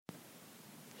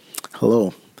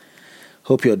Hello.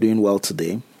 Hope you're doing well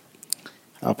today.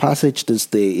 Our passage this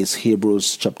day is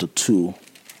Hebrews chapter 2,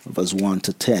 verse 1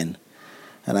 to 10.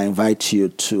 And I invite you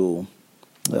to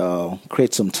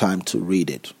create some time to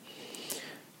read it.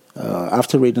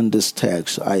 After reading this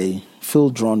text, I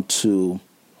feel drawn to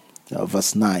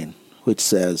verse 9, which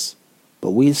says,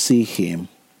 "But we see him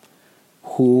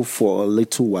who for a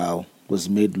little while was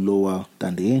made lower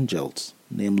than the angels,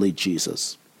 namely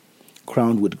Jesus,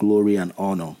 crowned with glory and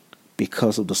honor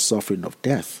because of the suffering of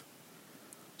death,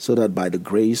 so that by the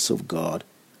grace of God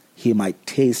he might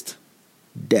taste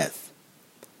death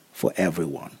for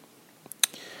everyone."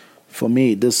 For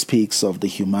me, this speaks of the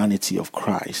humanity of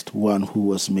Christ, one who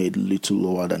was made little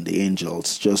lower than the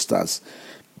angels, just as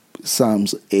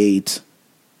Psalms 8,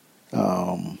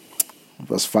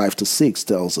 verse 5 to 6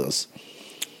 tells us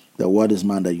that what is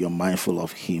man that you're mindful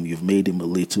of him? You've made him a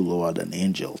little lower than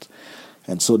angels.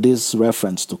 And so this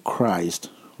reference to Christ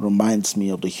reminds me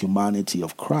of the humanity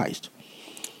of Christ.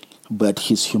 But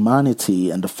his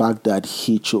humanity and the fact that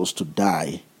he chose to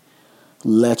die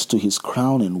led to his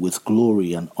crowning with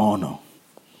glory and honor.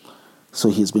 So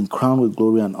he's been crowned with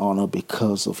glory and honor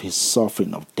because of his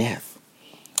suffering of death.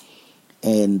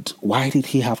 And why did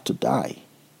he have to die?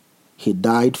 He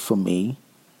died for me.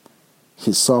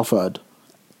 He suffered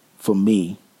for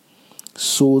me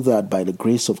so that by the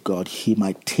grace of God he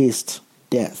might taste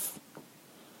death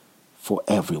for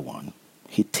everyone.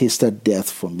 He tasted death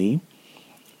for me.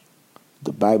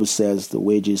 The Bible says the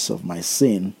wages of my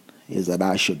sin is that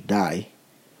I should die.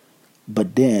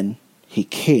 But then he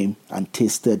came and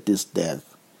tasted this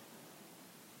death.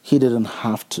 He didn't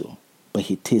have to, but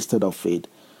he tasted of it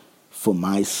for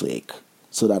my sake,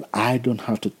 so that I don't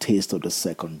have to taste of the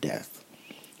second death.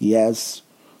 Yes,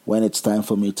 when it's time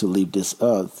for me to leave this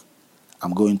earth,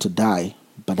 I'm going to die,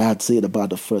 but that's it about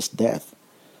the first death.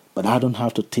 But I don't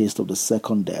have to taste of the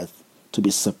second death to be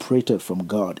separated from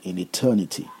God in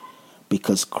eternity,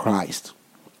 because Christ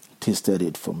tasted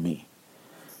it for me.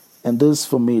 And this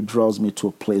for me draws me to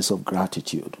a place of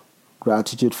gratitude.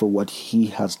 Gratitude for what he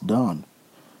has done.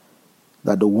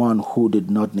 That the one who did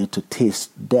not need to taste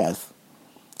death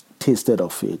tasted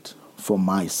of it for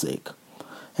my sake.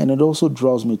 And it also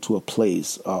draws me to a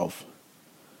place of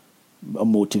a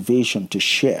motivation to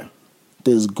share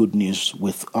this good news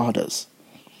with others,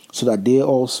 so that they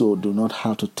also do not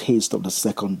have to taste of the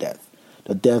second death,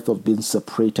 the death of being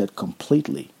separated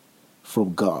completely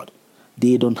from God.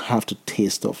 They don't have to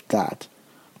taste of that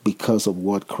because of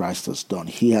what Christ has done.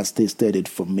 He has tasted it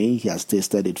for me. He has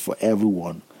tasted it for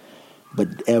everyone.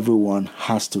 But everyone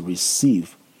has to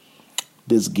receive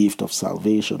this gift of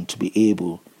salvation to be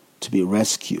able to be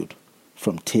rescued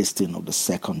from tasting of the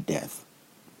second death.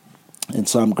 And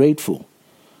so I'm grateful,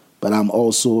 but I'm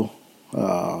also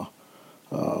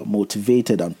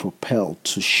motivated and propelled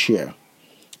to share,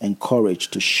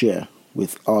 encouraged to share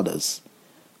with others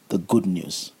the good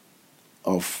news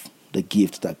of the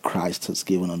gift that Christ has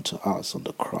given unto us on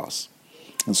the cross.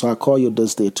 And so I call you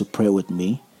this day to pray with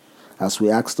me as we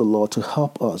ask the Lord to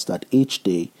help us that each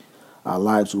day our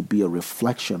lives will be a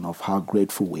reflection of how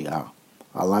grateful we are.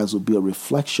 Our lives will be a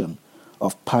reflection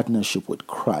of partnership with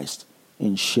Christ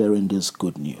in sharing this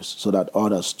good news, so that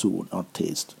others too will not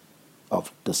taste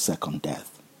of the second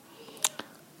death.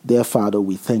 Dear Father,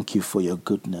 we thank you for your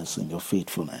goodness and your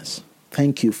faithfulness.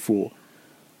 Thank you for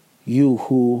you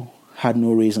who had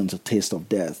no reason to taste of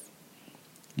death.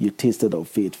 You tasted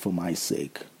of it for my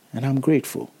sake, and I'm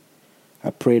grateful.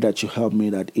 I pray that you help me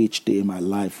that each day my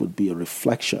life would be a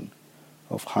reflection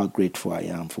of how grateful I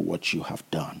am for what you have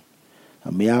done.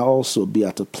 And may I also be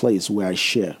at a place where I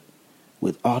share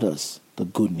with others the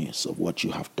good news of what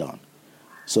you have done,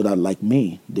 so that like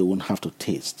me, they won't have to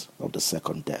taste of the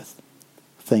second death.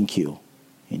 Thank you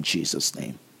in Jesus'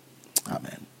 name.